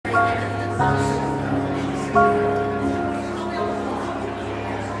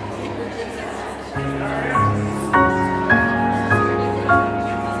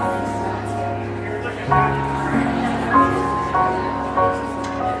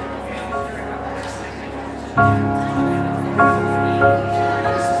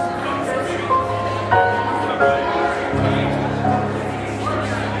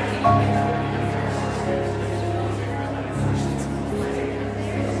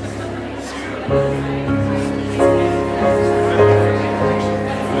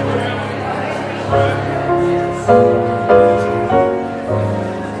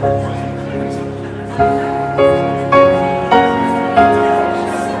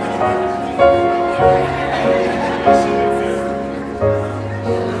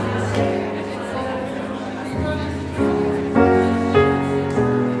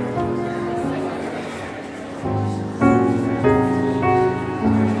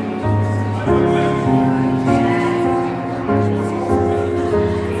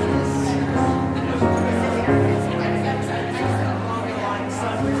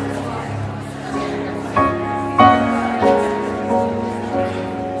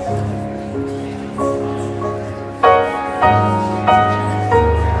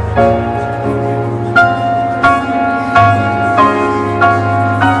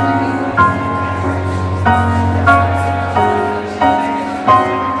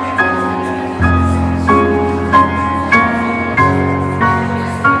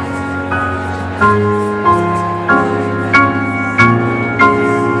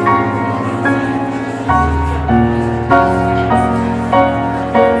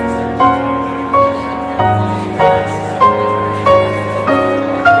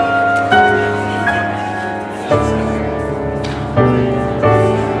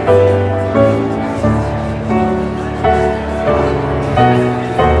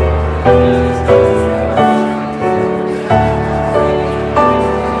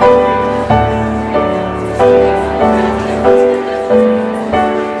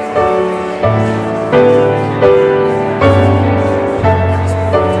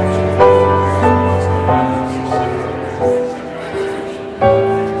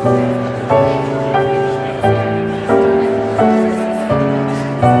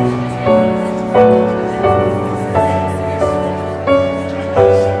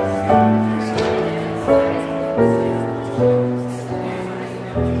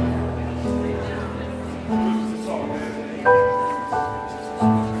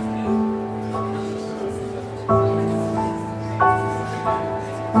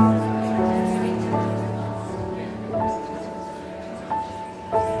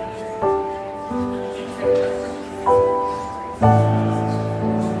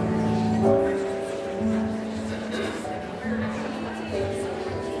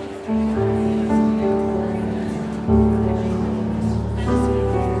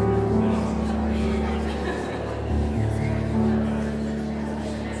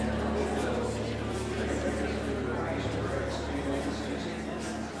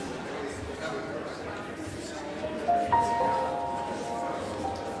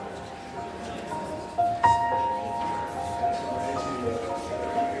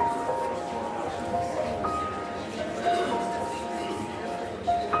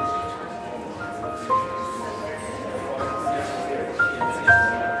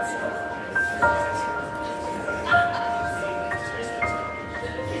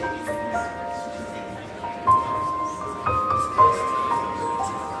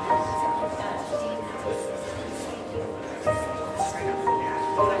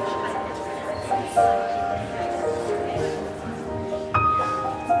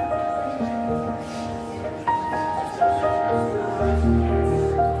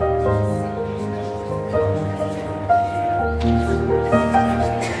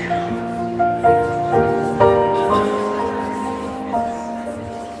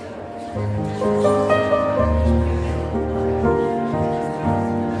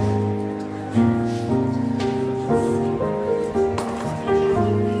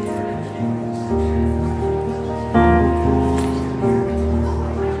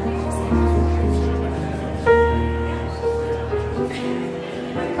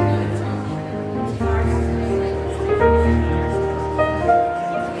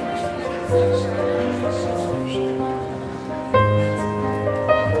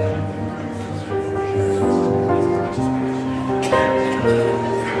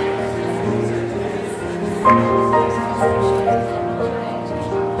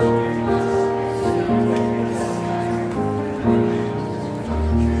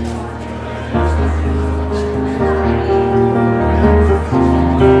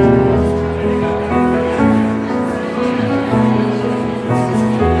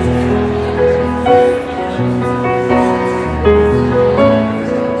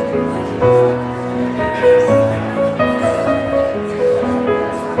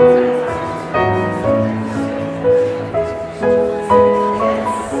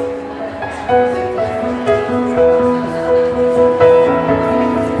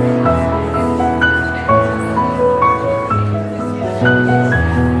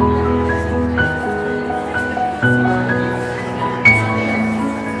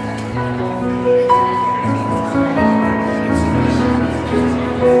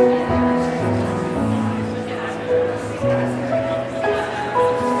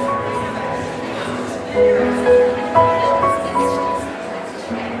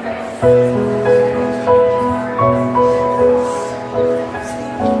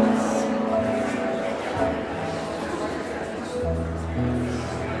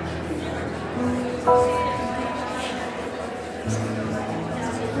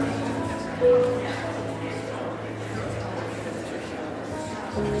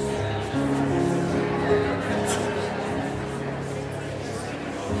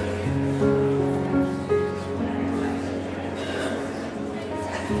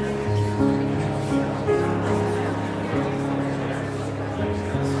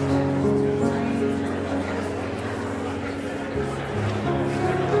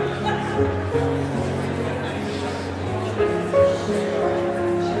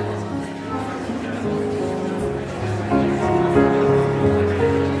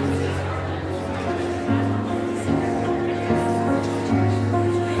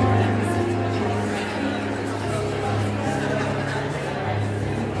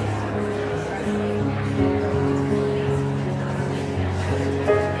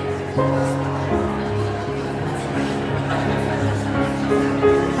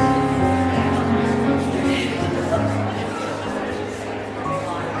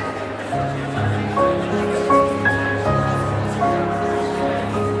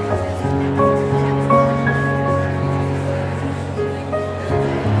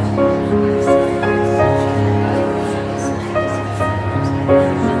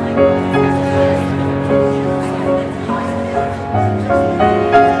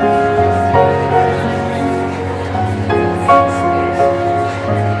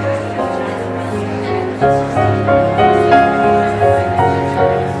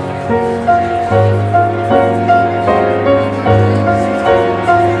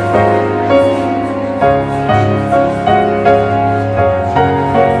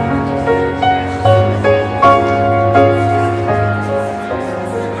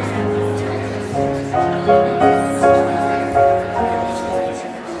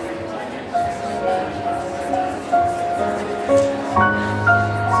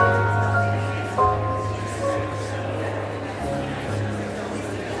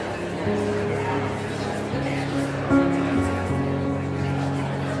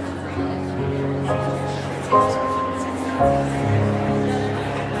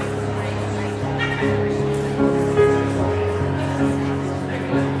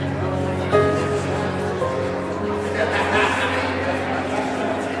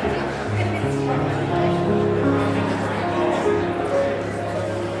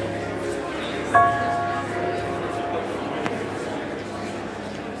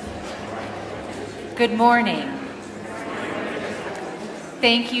Good morning.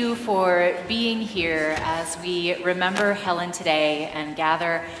 Thank you for being here as we remember Helen today and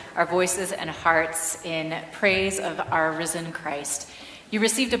gather our voices and hearts in praise of our risen Christ. You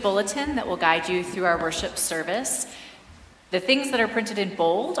received a bulletin that will guide you through our worship service. The things that are printed in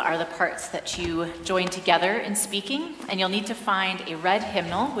bold are the parts that you join together in speaking, and you'll need to find a red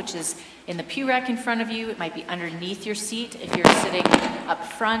hymnal, which is in the pew rack in front of you. It might be underneath your seat if you're sitting up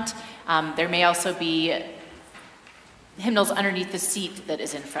front. There may also be hymnals underneath the seat that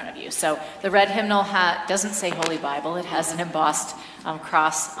is in front of you. So the red hymnal doesn't say Holy Bible. It has an embossed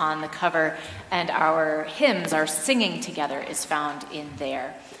cross on the cover, and our hymns, our singing together, is found in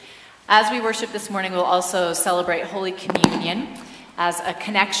there. As we worship this morning, we'll also celebrate Holy Communion as a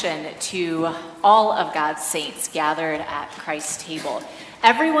connection to all of God's saints gathered at Christ's table.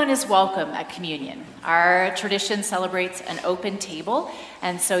 Everyone is welcome at communion. Our tradition celebrates an open table,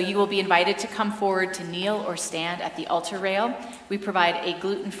 and so you will be invited to come forward to kneel or stand at the altar rail. We provide a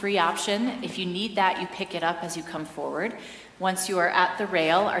gluten-free option. If you need that, you pick it up as you come forward. Once you are at the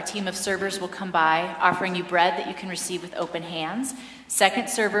rail, our team of servers will come by, offering you bread that you can receive with open hands. Second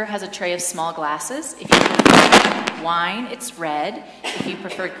server has a tray of small glasses. If you prefer wine, it's red. If you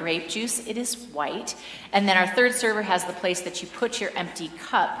prefer grape juice, it is white. And then our third server has the place that you put your empty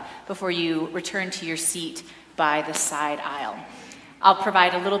cup before you return to your seat by the side aisle. I'll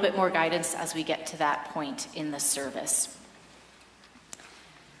provide a little bit more guidance as we get to that point in the service.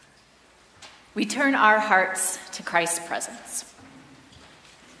 We turn our hearts to Christ's presence.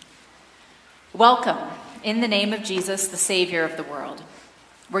 Welcome, in the name of Jesus, the Savior of the world.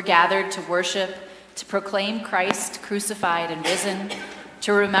 We're gathered to worship, to proclaim Christ crucified and risen,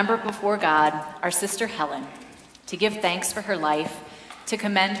 to remember before God our sister Helen, to give thanks for her life, to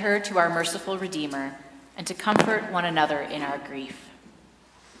commend her to our merciful Redeemer, and to comfort one another in our grief.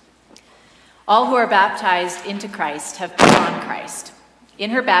 All who are baptized into Christ have put on Christ.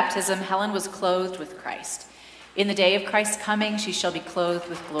 In her baptism, Helen was clothed with Christ. In the day of Christ's coming, she shall be clothed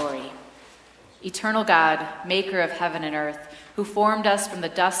with glory. Eternal God, maker of heaven and earth, who formed us from the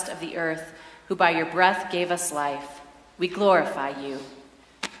dust of the earth, who by your breath gave us life, we glorify you.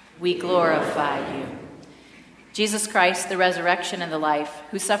 We glorify you. Jesus Christ, the resurrection and the life,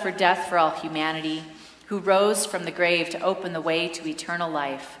 who suffered death for all humanity, who rose from the grave to open the way to eternal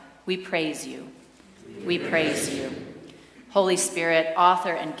life, we praise you. We praise you. Holy Spirit,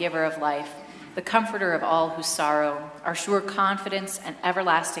 author and giver of life, the comforter of all who sorrow, our sure confidence and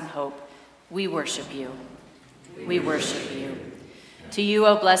everlasting hope, we worship you. We worship you. To you,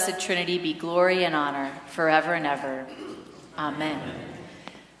 O blessed Trinity, be glory and honor forever and ever. Amen.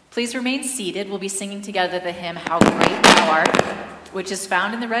 Please remain seated. We'll be singing together the hymn, How Great Thou Art, which is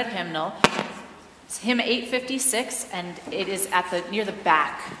found in the red hymnal. It's hymn 856, and it is near the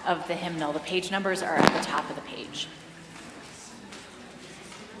back of the hymnal. The page numbers are at the top of the page.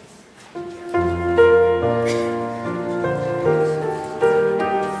 Oh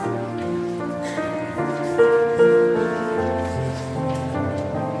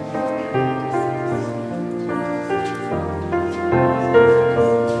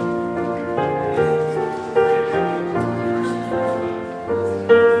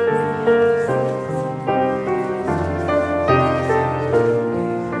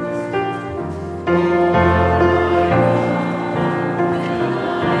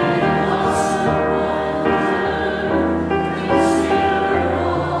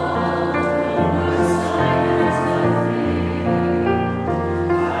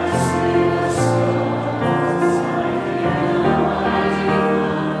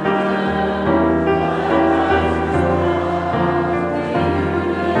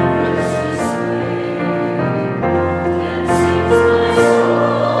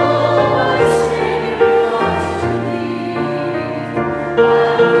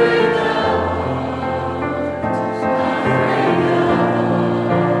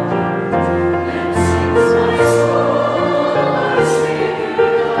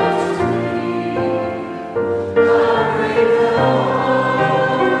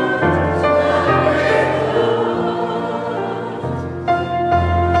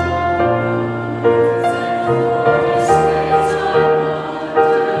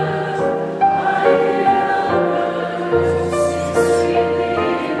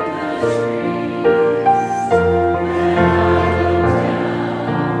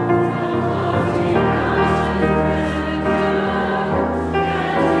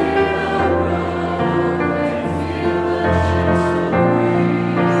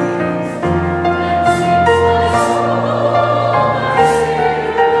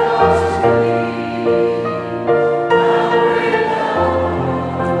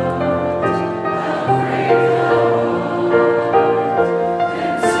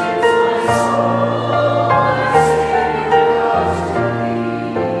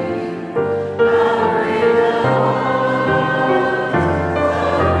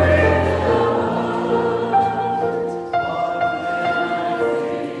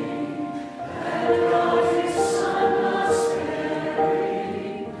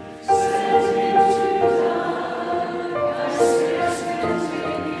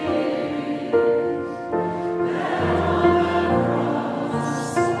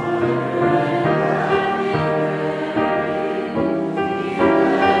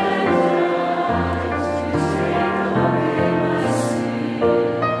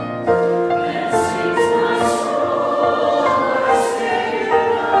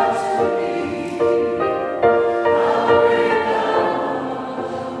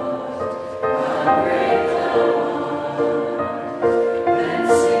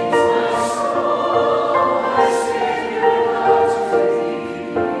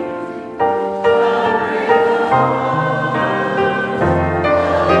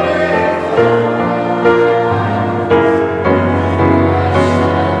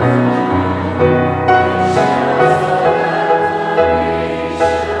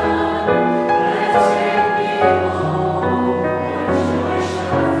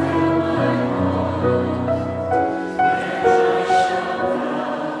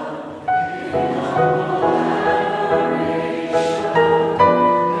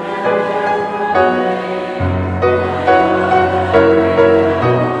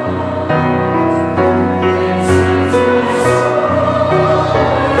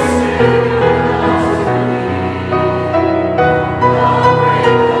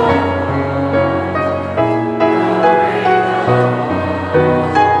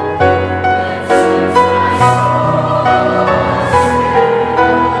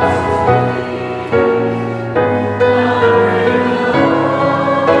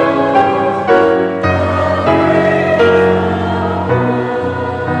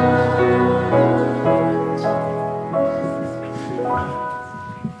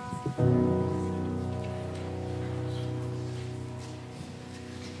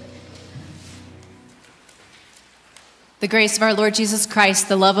grace of our Lord Jesus Christ,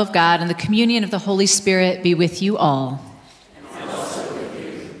 the love of God, and the communion of the Holy Spirit be with you all. And also with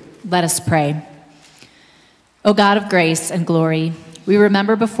you. Let us pray. O God of grace and glory, we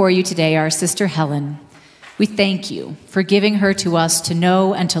remember before you today our sister Helen. We thank you for giving her to us to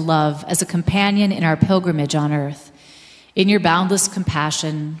know and to love as a companion in our pilgrimage on earth. In your boundless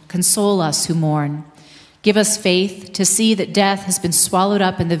compassion, console us who mourn. Give us faith to see that death has been swallowed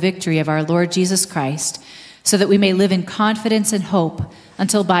up in the victory of our Lord Jesus Christ, so that we may live in confidence and hope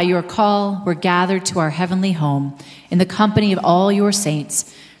until by your call we're gathered to our heavenly home in the company of all your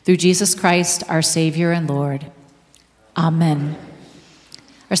saints, through Jesus Christ, our Savior and Lord. Amen.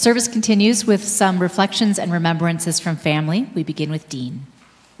 Our service continues with some reflections and remembrances from family. We begin with Dean.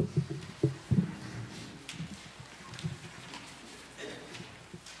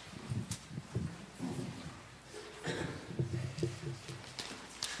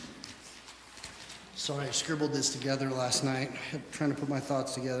 Sorry, I scribbled this together last night, trying to put my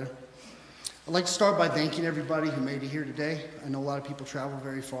thoughts together. I'd like to start by thanking everybody who made it here today. I know a lot of people travel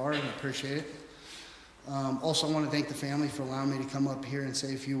very far, and I appreciate it. Also, I want to thank the family for allowing me to come up here and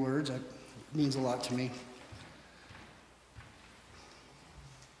say a few words. It means a lot to me.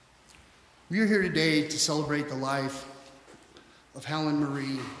 We are here today to celebrate the life of Helen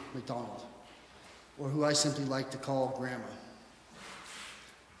Marie MacDonald, or who I simply like to call Grandma.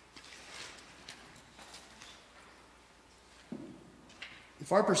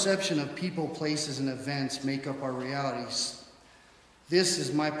 If our perception of people, places, and events make up our realities, this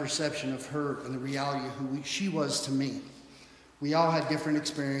is my perception of her and the reality of who she was to me. We all had different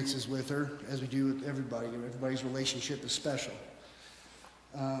experiences with her, as we do with everybody. Everybody's relationship is special.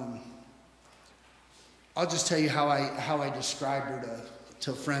 I'll just tell you how I described her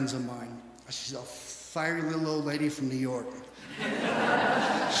to friends of mine. She's a fiery little old lady from New York.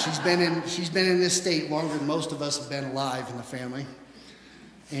 She's been in this state longer than most of us have been alive in the family.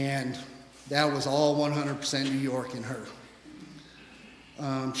 And that was all 100% New York in her.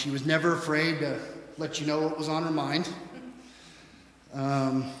 She was never afraid to let you know what was on her mind.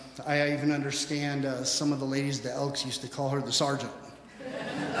 I even understand some of the ladies at the Elks used to call her the sergeant.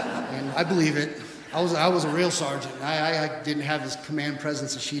 And I believe it. I was a real sergeant. I didn't have as command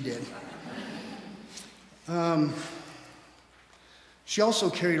presence as she did. She also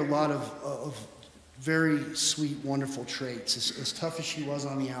carried a lot of very sweet, wonderful traits. As tough as she was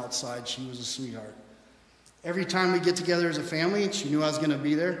on the outside, she was a sweetheart. Every time we get together as a family, and she knew I was going to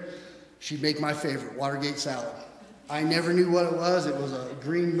be there, she'd make my favorite, Watergate salad. I never knew what it was. It was a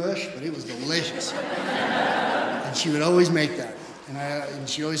green mush, but it was delicious. And she would always make that. And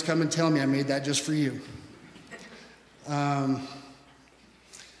she'd always come and tell me, I made that just for you.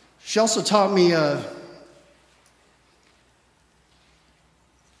 She also taught me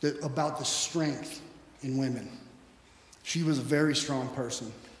about the strength in women. She was a very strong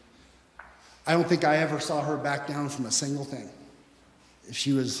person. I don't think I ever saw her back down from a single thing. If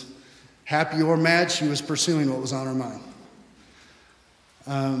she was happy or mad, she was pursuing what was on her mind.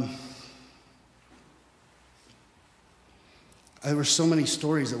 There were so many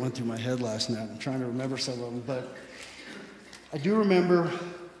stories that went through my head last night. I'm trying to remember some of them, but I do remember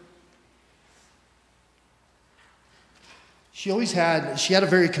she had a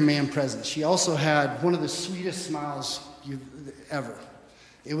very command presence. She also had one of the sweetest smiles ever.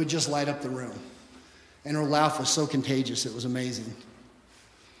 It would just light up the room. And her laugh was so contagious, it was amazing.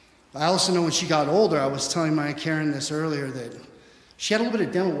 I also know when she got older, I was telling my Karen this earlier, that she had a little bit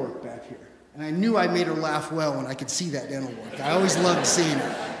of dental work back here. And I knew I made her laugh well when I could see that dental work. I always loved seeing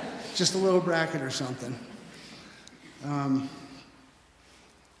it. Just a little bracket or something. I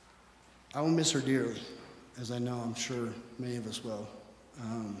will miss her dearly, as I know I'm sure many of us will.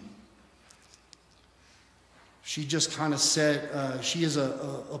 She just kind of said, she is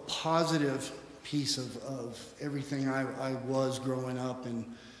a positive piece of everything I was growing up, and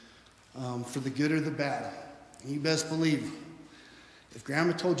for the good or the bad. And you best believe, if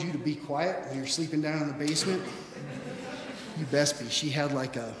Grandma told you to be quiet when you're sleeping down in the basement, you best be. She had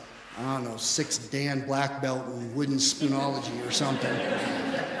like a, 6th Dan black belt in wooden spoonology or something.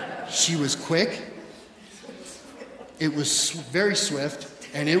 She was quick. It was very swift,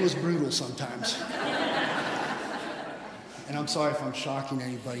 and it was brutal sometimes. And I'm sorry if I'm shocking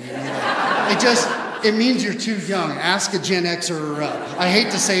anybody. It means you're too young. Ask a Gen Xer or up. I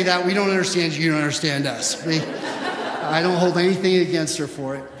hate to say that. We don't understand you. You don't understand us. I don't hold anything against her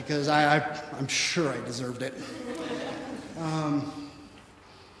for it, because I'm sure I deserved it.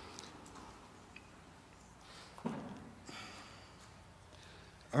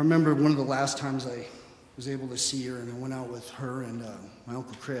 I remember one of the last times I was able to see her, and I went out with her and my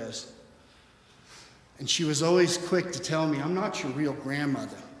Uncle Chris. And she was always quick to tell me, I'm not your real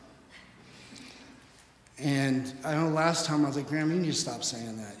grandmother. And I know last time I was like, Grandma, you need to stop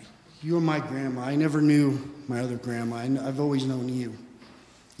saying that. You are my grandma. I never knew my other grandma. I've always known you.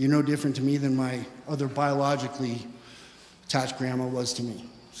 You're no different to me than my other biologically attached grandma was to me.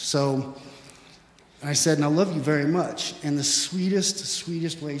 So I said, and I love you very much. And the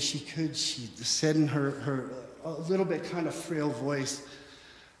sweetest way she could, she said in her a little bit kind of frail voice,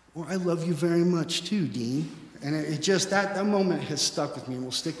 well, I love you very much too, Dean. And it just, that moment has stuck with me and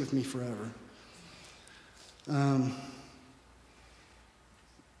will stick with me forever.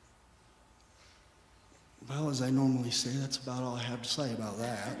 Well, as I normally say, that's about all I have to say about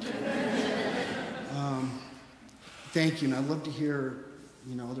that. Thank you, and I'd love to hear,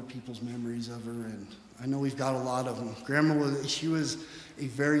 other people's memories of her, and I know we've got a lot of them. Grandma she was a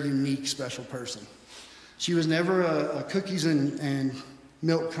very unique, special person. She was never a cookies and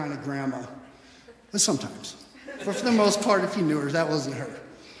milk kind of grandma, but sometimes. But for the most part, if you knew her, that wasn't her.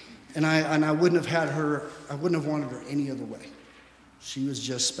 And I wouldn't have wanted her any other way. She was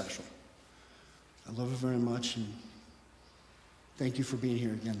just special. I love her very much, and thank you for being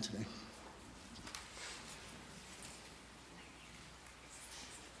here again today.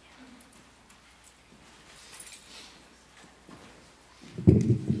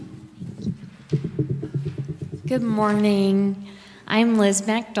 Good morning. I'm Liz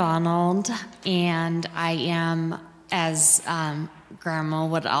MacDonald, and I am, as Grandma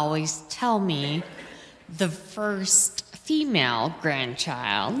would always tell me, the first female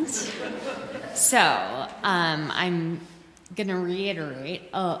grandchild. So I'm going to reiterate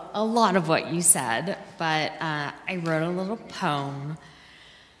a lot of what you said, but I wrote a little poem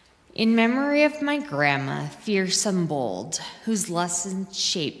in memory of my grandma, fierce and bold, whose lessons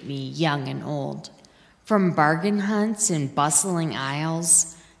shaped me young and old. From bargain hunts and bustling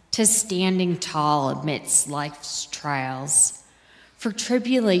aisles to standing tall amidst life's trials. For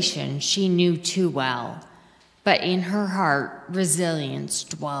tribulation she knew too well, but in her heart resilience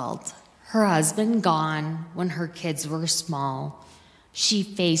dwelled. Her husband gone when her kids were small, she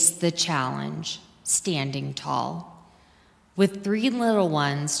faced the challenge, standing tall. With 3 little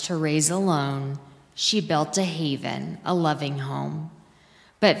ones to raise alone, she built a haven, a loving home.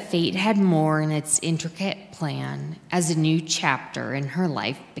 But fate had more in its intricate plan as a new chapter in her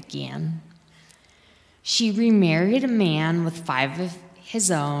life began. She remarried a man with 5 of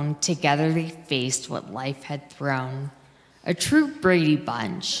his own. Together they faced what life had thrown. A true Brady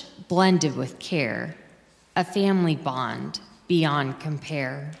Bunch, blended with care, a family bond beyond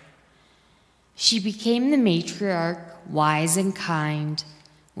compare. She became the matriarch, wise and kind,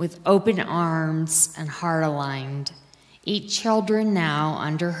 with open arms and heart aligned. 8 children now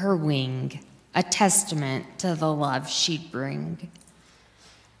under her wing, a testament to the love she'd bring.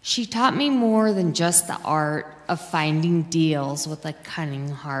 She taught me more than just the art of finding deals with a cunning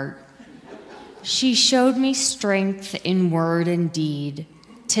heart. She showed me strength in word and deed,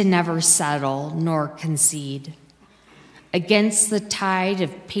 to never settle nor concede. Against the tide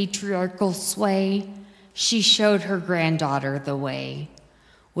of patriarchal sway, she showed her granddaughter the way.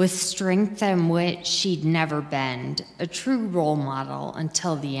 With strength and wit she'd never bend, a true role model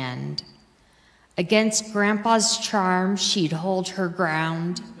until the end. Against Grandpa's charm she'd hold her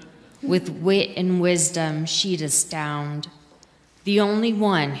ground. With wit and wisdom she'd astound. The only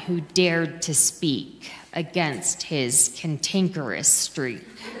one who dared to speak against his cantankerous streak.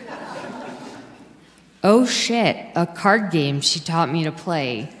 Oh shit, a card game she taught me to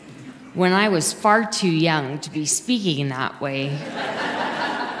play when I was far too young to be speaking that way.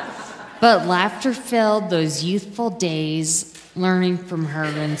 But laughter filled those youthful days, learning from her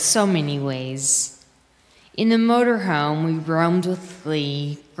in so many ways. In the motorhome, we roamed with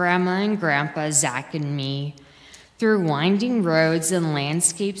glee, Grandma and Grandpa, Zach and me, through winding roads and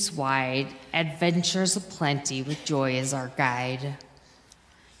landscapes wide, adventures aplenty with joy as our guide.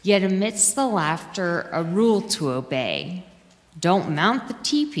 Yet amidst the laughter, a rule to obey. Don't mount the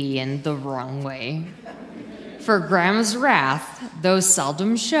teepee in the wrong way. For Grandma's wrath, though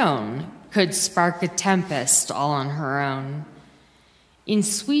seldom shown, could spark a tempest all on her own. In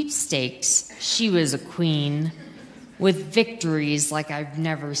sweepstakes, she was a queen, with victories like I've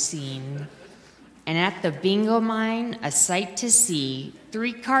never seen. And at the bingo mine, a sight to see,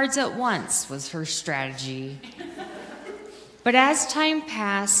 3 cards at once was her strategy. But as time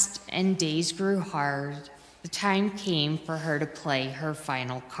passed and days grew hard, the time came for her to play her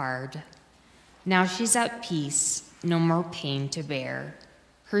final card. Now she's at peace, no more pain to bear.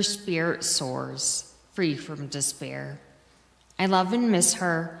 Her spirit soars, free from despair. I love and miss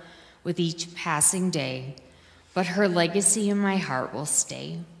her with each passing day, but her legacy in my heart will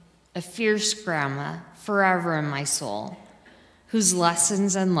stay. a fierce grandma forever in my soul, whose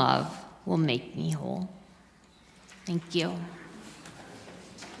lessons and love will make me whole. Thank you.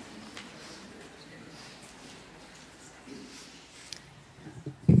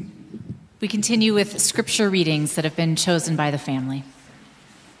 We continue with scripture readings that have been chosen by the family.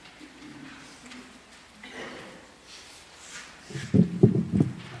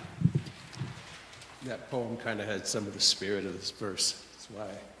 That poem kind of had some of the spirit of this verse. That's why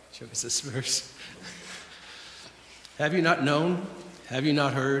I chose this verse. Have you not known? Have you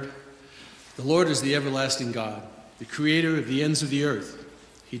not heard? The Lord is the everlasting God, the creator of the ends of the earth.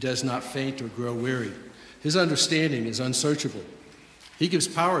 He does not faint or grow weary. His understanding is unsearchable. He gives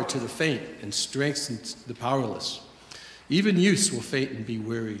power to the faint and strengthens the powerless. Even youths will faint and be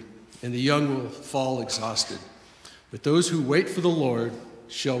weary, and the young will fall exhausted. But those who wait for the Lord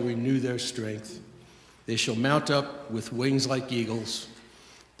shall renew their strength. They shall mount up with wings like eagles.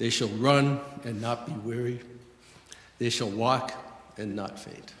 They shall run and not be weary. They shall walk and not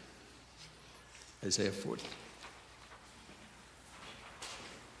faint. Isaiah 40.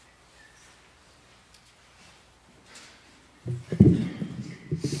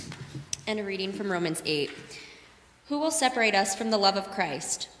 And a reading from Romans 8. Who will separate us from the love of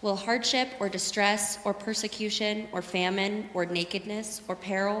Christ? Will hardship or distress or persecution or famine or nakedness or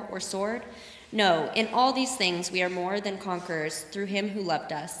peril or sword? No, in all these things we are more than conquerors through him who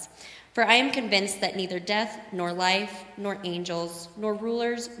loved us. For I am convinced that neither death, nor life, nor angels, nor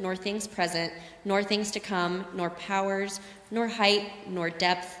rulers, nor things present, nor things to come, nor powers, nor height, nor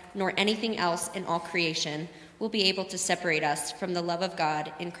depth, nor anything else in all creation will be able to separate us from the love of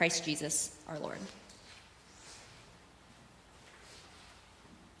God in Christ Jesus our Lord.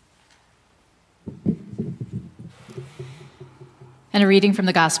 And a reading from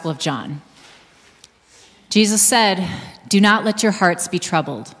the Gospel of John. Jesus said, "Do not let your hearts be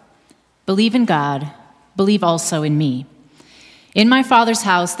troubled. Believe in God, believe also in me. In my Father's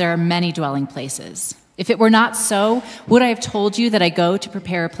house there are many dwelling places. If it were not so, would I have told you that I go to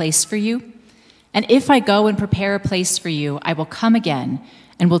prepare a place for you? And if I go and prepare a place for you, I will come again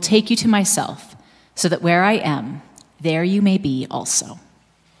and will take you to myself, so that where I am, there you may be also."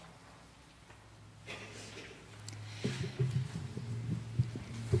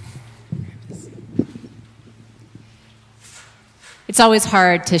 It's always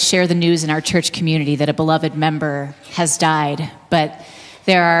hard to share the news in our church community that a beloved member has died, but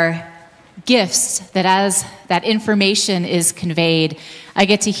there are gifts that as that information is conveyed, I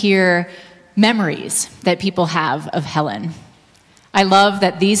get to hear memories that people have of Helen. I love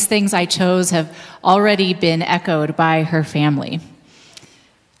that these things I chose have already been echoed by her family.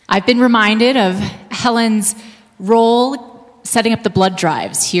 I've been reminded of Helen's role setting up the blood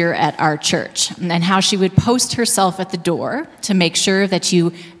drives here at our church, and how she would post herself at the door to make sure that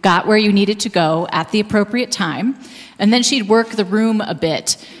you got where you needed to go at the appropriate time. And then she'd work the room a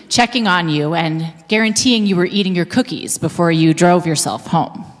bit, checking on you and guaranteeing you were eating your cookies before you drove yourself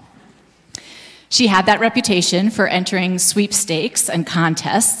home. She had that reputation for entering sweepstakes and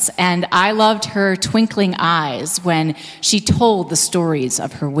contests, and I loved her twinkling eyes when she told the stories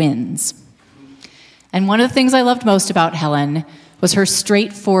of her wins. And one of the things I loved most about Helen was her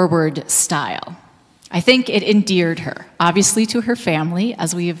straightforward style. I think it endeared her, obviously to her family,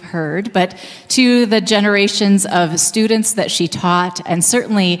 as we have heard, but to the generations of students that she taught, and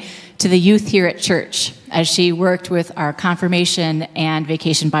certainly to the youth here at church as she worked with our confirmation and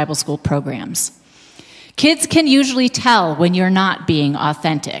vacation Bible school programs. Kids can usually tell when you're not being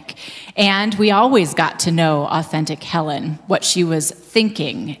authentic, and we always got to know authentic Helen, what she was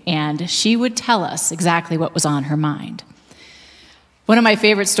thinking, and she would tell us exactly what was on her mind. One of my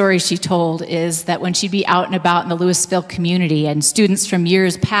favorite stories she told is that when she'd be out and about in the Louisville community and students from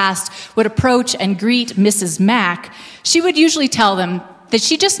years past would approach and greet Mrs. Mack, she would usually tell them that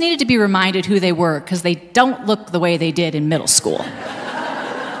she just needed to be reminded who they were because they don't look the way they did in middle school.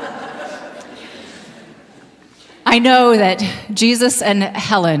 I know that Jesus and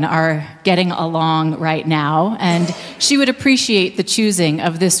Helen are getting along right now, and she would appreciate the choosing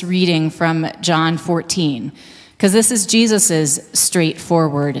of this reading from John 14, because this is Jesus'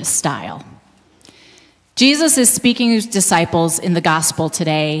 straightforward style. Jesus is speaking to his disciples in the gospel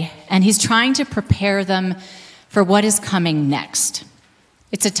today, and he's trying to prepare them for what is coming next.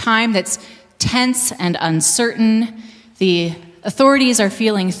 It's a time that's tense and uncertain. The authorities are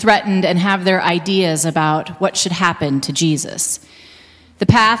feeling threatened and have their ideas about what should happen to Jesus. The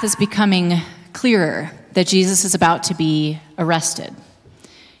path is becoming clearer that Jesus is about to be arrested.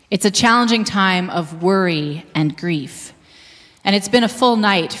 It's a challenging time of worry and grief. And it's been a full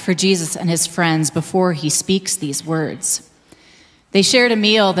night for Jesus and his friends before he speaks these words. They shared a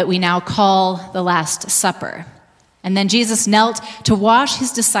meal that we now call the Last Supper. And then Jesus knelt to wash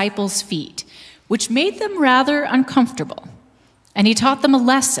his disciples' feet, which made them rather uncomfortable. And he taught them a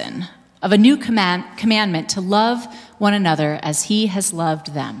lesson of a new commandment to love one another as he has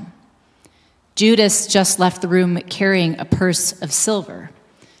loved them. Judas just left the room carrying a purse of silver.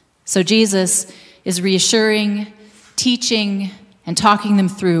 So Jesus is reassuring, teaching, and talking them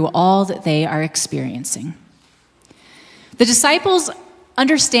through all that they are experiencing. The disciples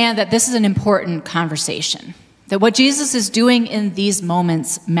understand that this is an important conversation, that what Jesus is doing in these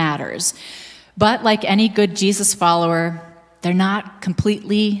moments matters. But like any good Jesus follower, they're not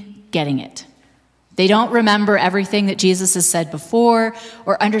completely getting it. They don't remember everything that Jesus has said before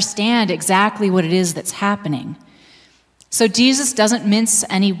or understand exactly what it is that's happening. So Jesus doesn't mince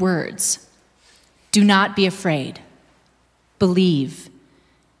any words. Do not be afraid. Believe.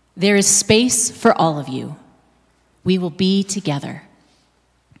 There is space for all of you. We will be together.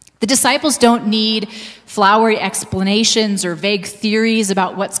 The disciples don't need flowery explanations or vague theories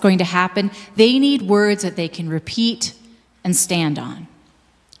about what's going to happen. They need words that they can repeat and stand on.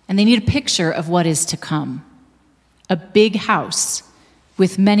 And they need a picture of what is to come. A big house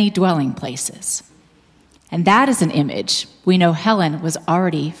with many dwelling places. And that is an image we know Helen was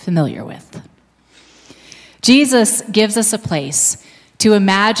already familiar with. Jesus gives us a place to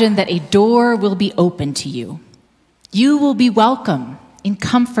imagine that a door will be open to you. You will be welcome in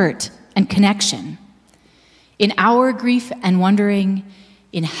comfort and connection. In our grief and wondering,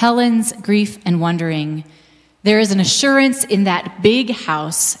 in Helen's grief and wondering, there is an assurance in that big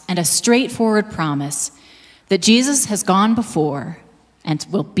house and a straightforward promise that Jesus has gone before and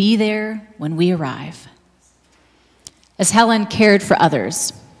will be there when we arrive. As Helen cared for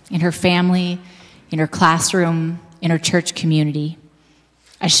others in her family, in her classroom, in her church community,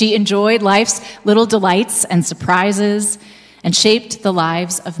 as she enjoyed life's little delights and surprises and shaped the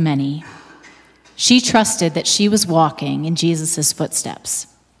lives of many, she trusted that she was walking in Jesus' footsteps.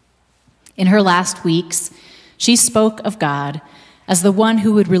 In her last weeks, she spoke of God as the one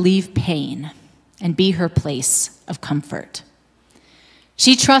who would relieve pain and be her place of comfort.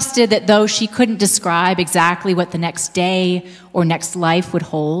 She trusted that though she couldn't describe exactly what the next day or next life would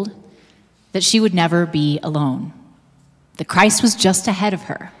hold, that she would never be alone. That Christ was just ahead of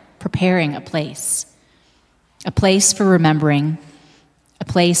her, preparing a place for remembering, a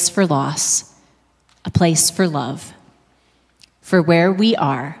place for loss, a place for love. For where we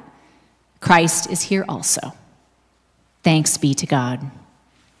are, Christ is here also. Thanks be to God.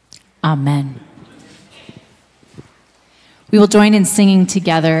 Amen. We will join in singing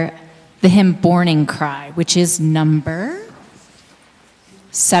together the hymn Morning Cry, which is number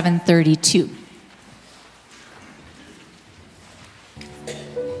 732.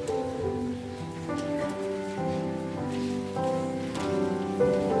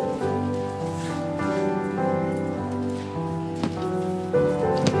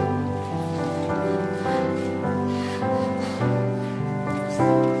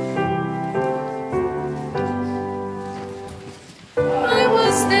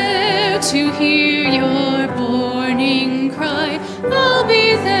 To hear your morning cry, I'll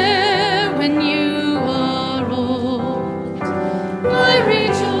be there when you are old. I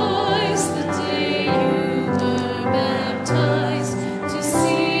rejoice the day you were baptized to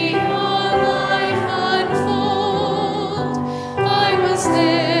see your life unfold. I was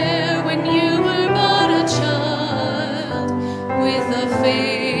there when you were but a child, with a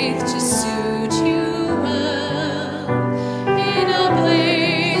faith to suit you well, in a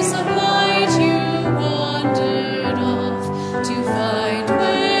blaze of light you wandered off to find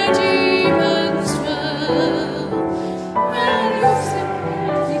where demons dwell. When you said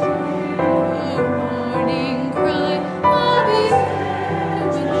your morning cry, I'll be there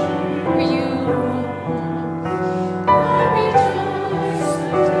whenever you are. I rejoice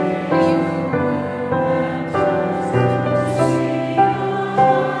that you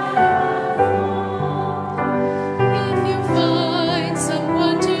if you find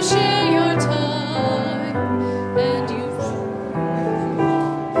someone to share your time, and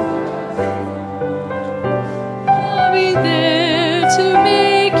I'll be there to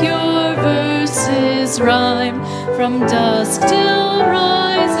make your verses rhyme from dusk till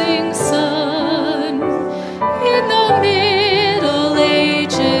rising sun. In the Middle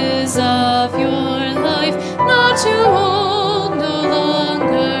Ages of your life, not too old, no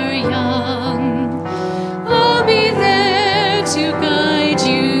longer young, I'll be there to guide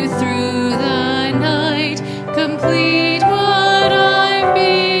you through the night, complete what I've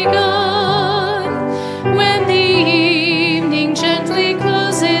begun. When the evening gently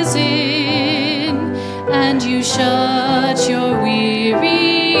closes in, and you shut your weary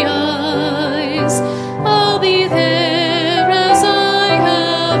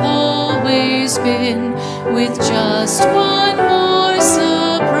been with just one more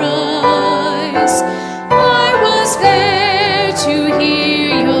surprise. I was there to hear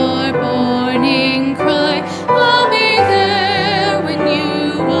your morning cry. I'll be there when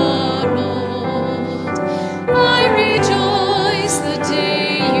you are old. I rejoice the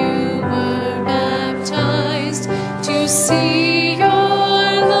day you were baptized to see your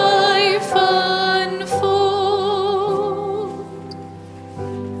life unfold.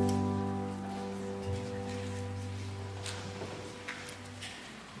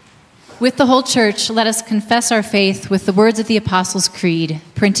 With the whole church, let us confess our faith with the words of the Apostles' Creed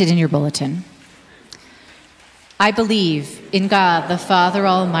printed in your bulletin. I believe in God, the Father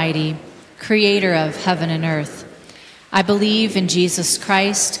Almighty, creator of heaven and earth. I believe in Jesus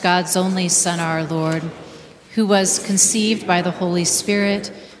Christ, God's only Son, our Lord, who was conceived by the Holy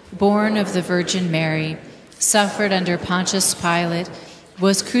Spirit, born of the Virgin Mary, suffered under Pontius Pilate,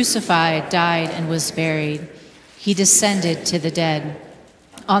 was crucified, died, and was buried. He descended to the dead.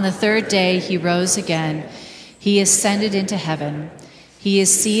 On the third day he rose again. He ascended into heaven. He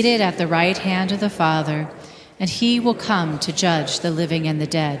is seated at the right hand of the Father, and he will come to judge the living and the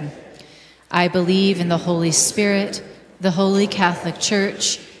dead. I believe in the Holy Spirit, the Holy Catholic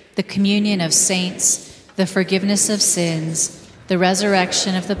Church, the communion of saints, the forgiveness of sins, the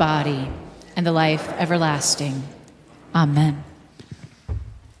resurrection of the body, and the life everlasting. Amen.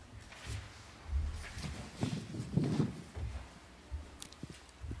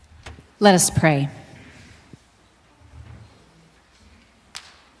 Let us pray.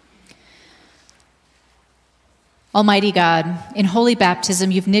 Almighty God, in holy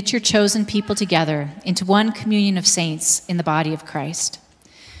baptism, you've knit your chosen people together into one communion of saints in the body of Christ.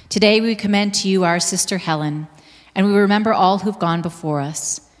 Today we commend to you our sister Helen, and we remember all who've gone before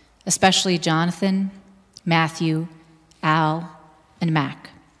us, especially Jonathan, Matthew, Al, and Mac.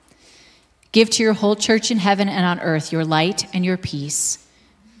 Give to your whole church in heaven and on earth your light and your peace.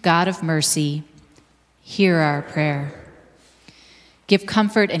 God of mercy, hear our prayer. Give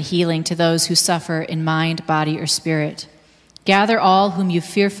comfort and healing to those who suffer in mind, body, or spirit. Gather all whom you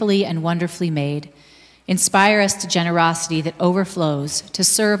fearfully and wonderfully made. Inspire us to generosity that overflows to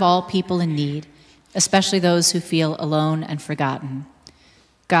serve all people in need, especially those who feel alone and forgotten.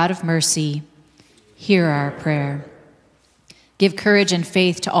 God of mercy, hear our prayer. Give courage and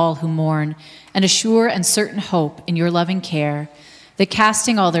faith to all who mourn, and a sure and certain hope in your loving care, that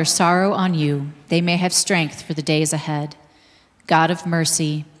casting all their sorrow on you, they may have strength for the days ahead. God of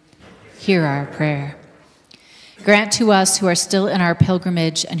mercy, hear our prayer. Grant to us who are still in our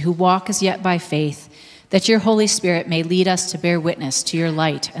pilgrimage and who walk as yet by faith, that your Holy Spirit may lead us to bear witness to your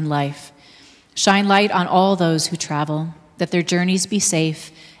light and life. Shine light on all those who travel, that their journeys be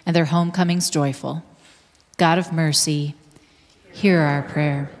safe and their homecomings joyful. God of mercy, hear our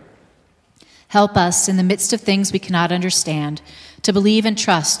prayer. Help us, in the midst of things we cannot understand, to believe and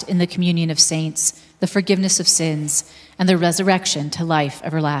trust in the communion of saints, the forgiveness of sins, and the resurrection to life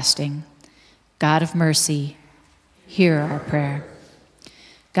everlasting. God of mercy, hear our prayer.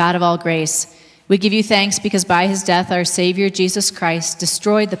 God of all grace, we give you thanks because by his death our Savior Jesus Christ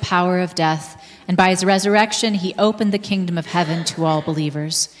destroyed the power of death, and by his resurrection he opened the kingdom of heaven to all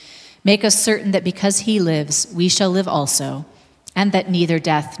believers. Make us certain that because he lives, we shall live also, and that neither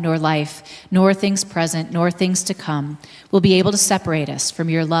death nor life, nor things present, nor things to come, will be able to separate us from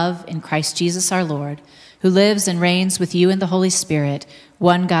your love in Christ Jesus our Lord, who lives and reigns with you in the Holy Spirit,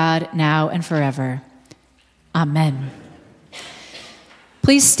 one God, now and forever. Amen.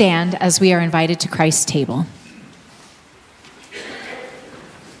 Please stand as we are invited to Christ's table.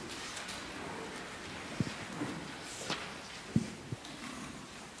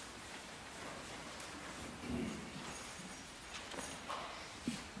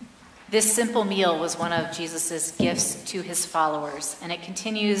 This simple meal was one of Jesus' gifts to his followers, and it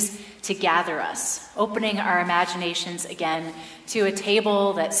continues to gather us, opening our imaginations again to a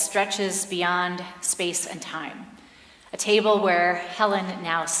table that stretches beyond space and time, a table where Helen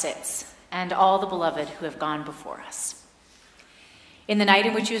now sits, and all the beloved who have gone before us. In the night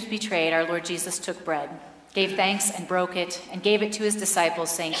in which he was betrayed, our Lord Jesus took bread, gave thanks and broke it, and gave it to his disciples,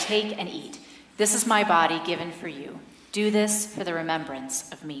 saying, "Take and eat. This is my body given for you. Do this for the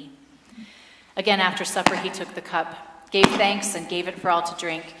remembrance of me." Again, after supper, he took the cup, gave thanks, and gave it for all to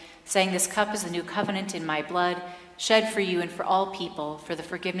drink, saying, "This cup is the new covenant in my blood, shed for you and for all people for the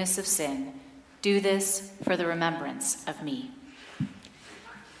forgiveness of sin. Do this for the remembrance of me."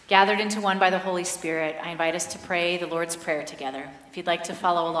 Gathered into one by the Holy Spirit, I invite us to pray the Lord's Prayer together. If you'd like to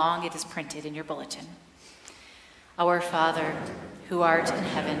follow along, it is printed in your bulletin. Our Father, who art in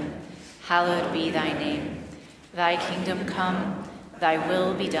heaven, hallowed be thy name. Thy kingdom come, thy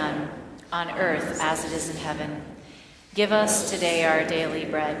will be done, on earth as it is in heaven. Give us today our daily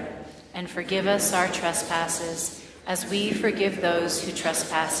bread, and forgive us our trespasses, as we forgive those who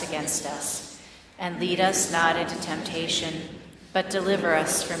trespass against us. And lead us not into temptation, but deliver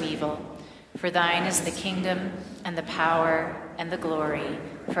us from evil. For thine is the kingdom, and the power, and the glory,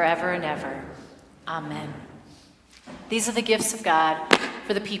 forever and ever. Amen. These are the gifts of God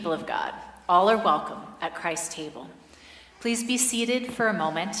for the people of God. All are welcome at Christ's table. Please be seated for a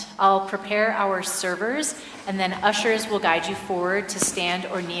moment. I'll prepare our servers, and then ushers will guide you forward to stand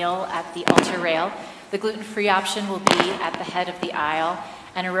or kneel at the altar rail. The gluten-free option will be at the head of the aisle.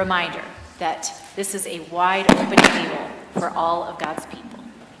 And a reminder that this is a wide open table for all of God's people.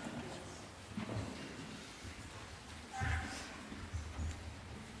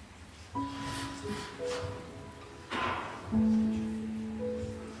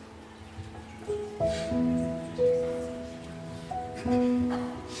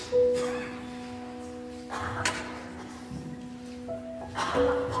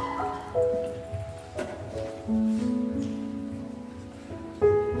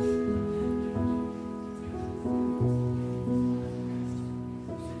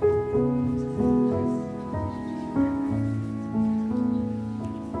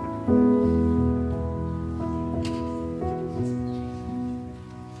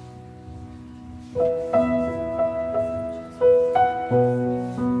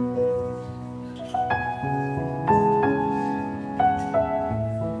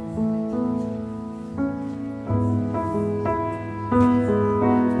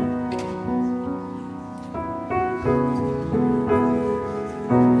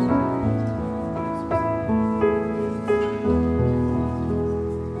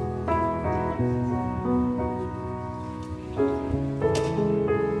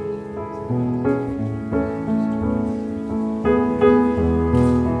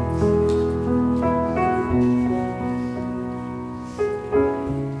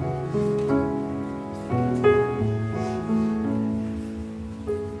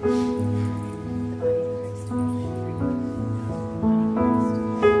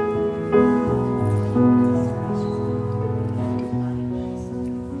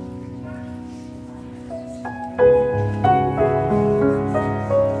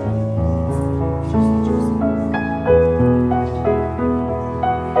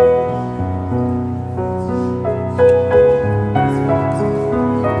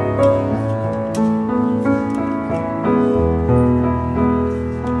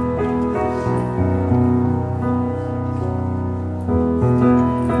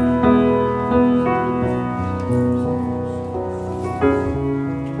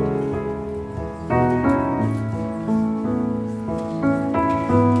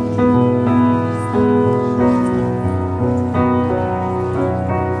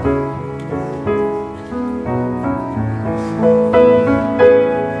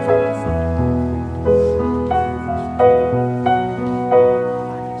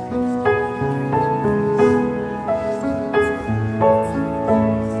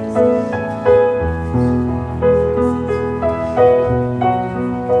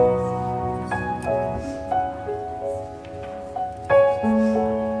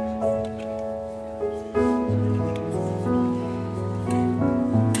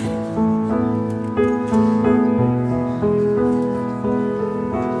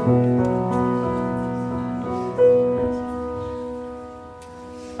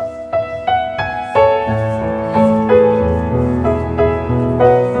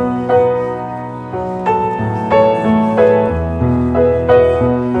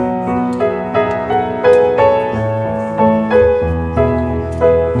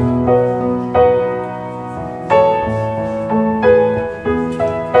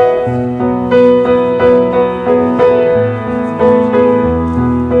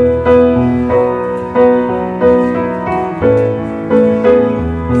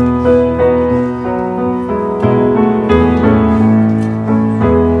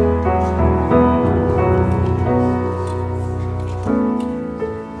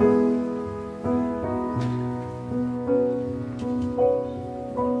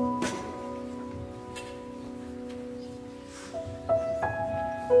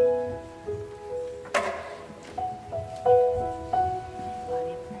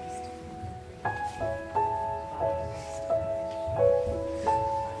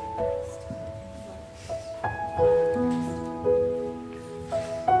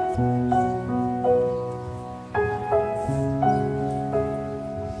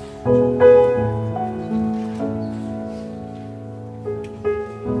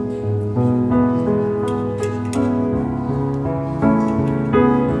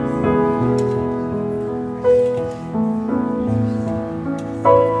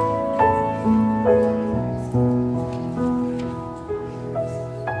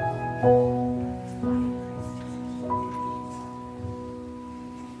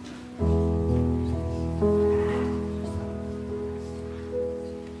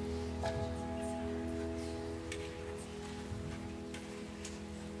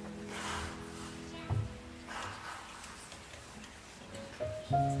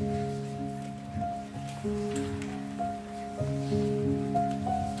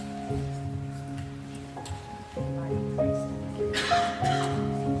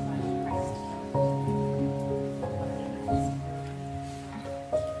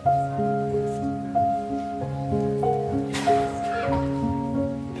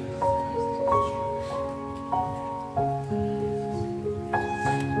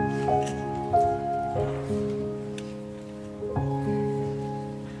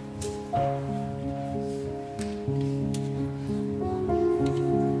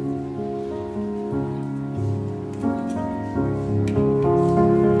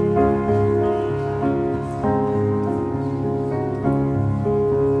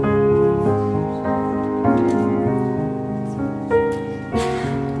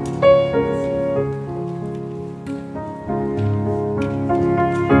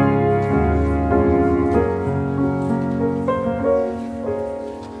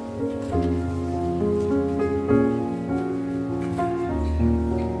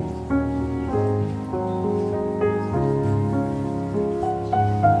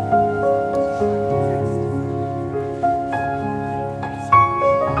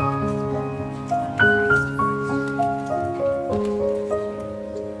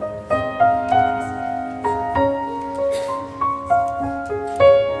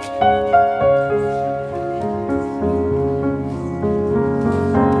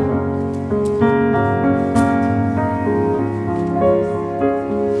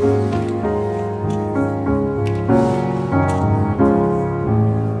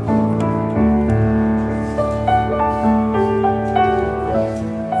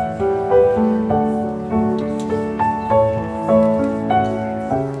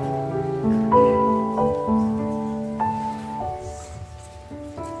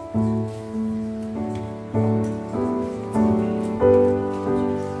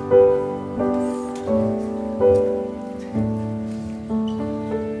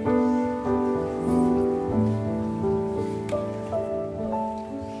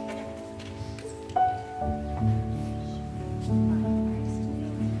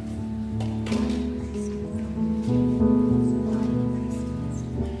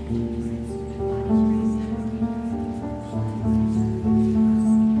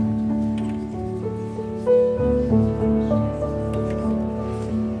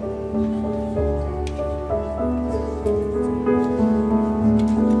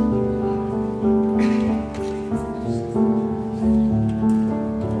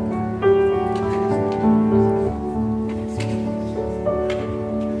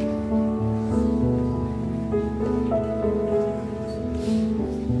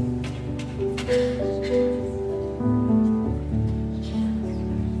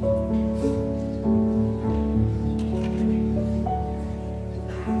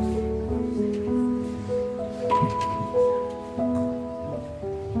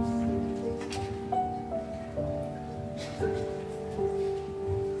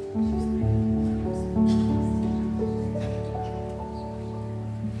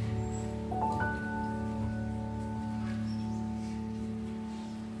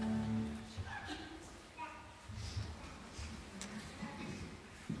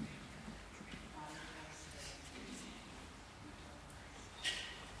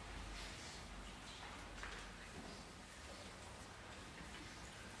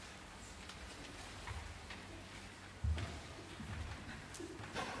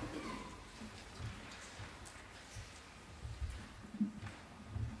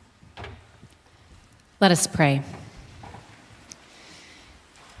 Let us pray.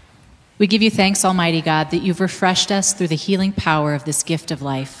 We give you thanks, Almighty God, that you've refreshed us through the healing power of this gift of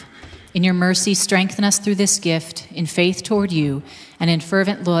life. In your mercy, strengthen us through this gift in faith toward you and in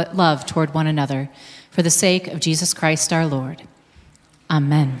fervent love toward one another, for the sake of Jesus Christ our Lord.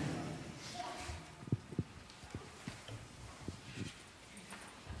 Amen.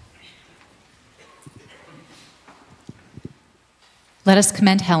 Let us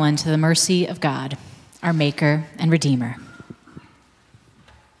commend Helen to the mercy of God, our Maker and Redeemer.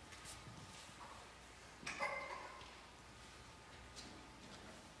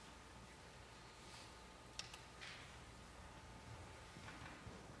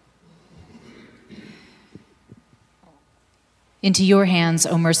 Into your hands,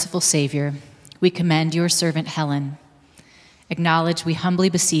 O merciful Savior, we commend your servant Helen. Acknowledge, we humbly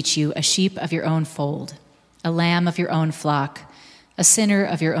beseech you, a sheep of your own fold, a lamb of your own flock, a sinner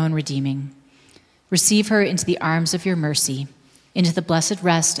of your own redeeming. Receive her into the arms of your mercy, into the blessed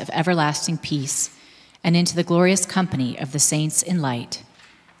rest of everlasting peace, and into the glorious company of the saints in light.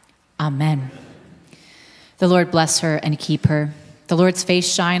 Amen. The Lord bless her and keep her. The Lord's face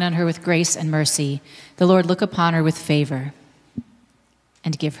shine on her with grace and mercy. The Lord look upon her with favor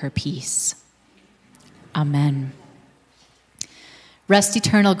and give her peace. Amen. Rest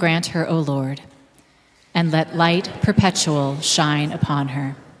eternal grant her, O Lord, and let light perpetual shine upon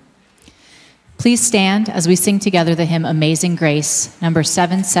her. Please stand as we sing together the hymn Amazing Grace, number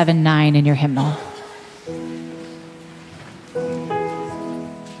 779 in your hymnal.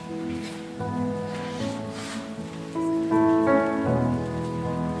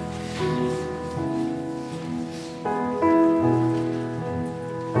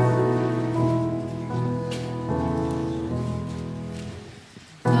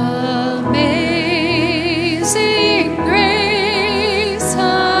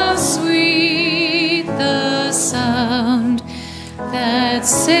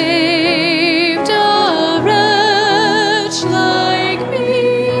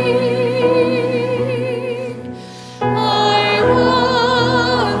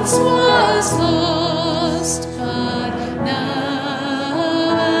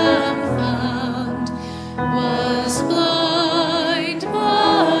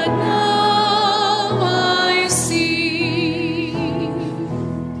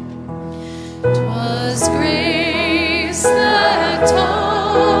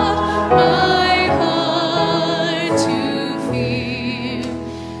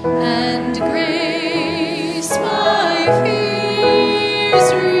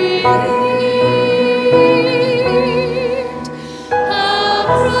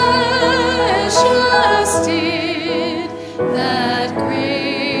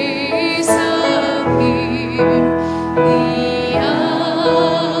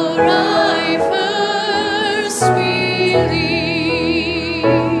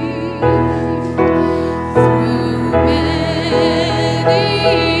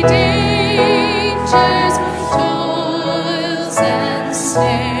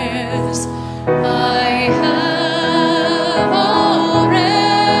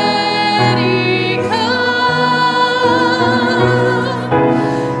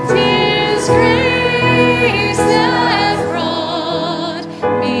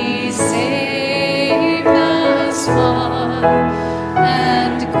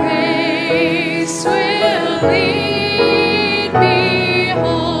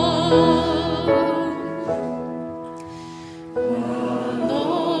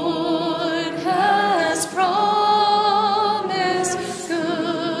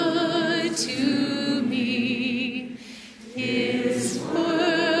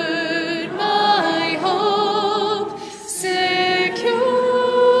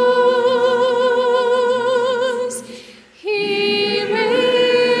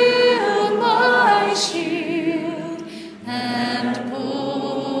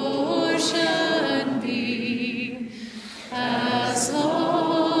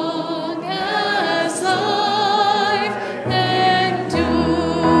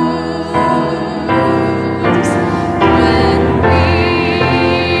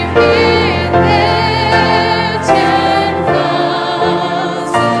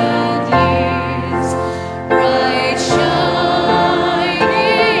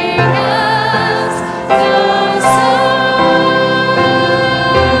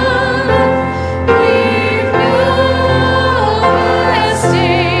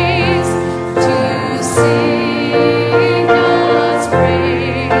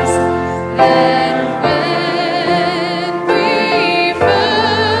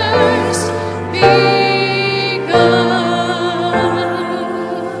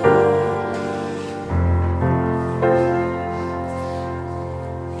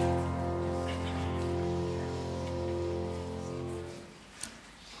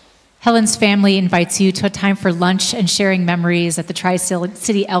 Helen's family invites you to a time for lunch and sharing memories at the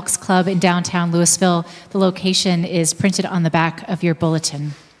Tri-City Elks Club in downtown Louisville. The location is printed on the back of your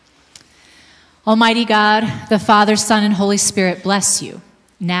bulletin. Almighty God, the Father, Son, and Holy Spirit bless you,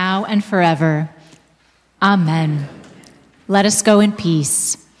 now and forever. Amen. Let us go in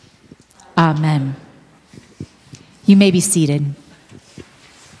peace. Amen. You may be seated.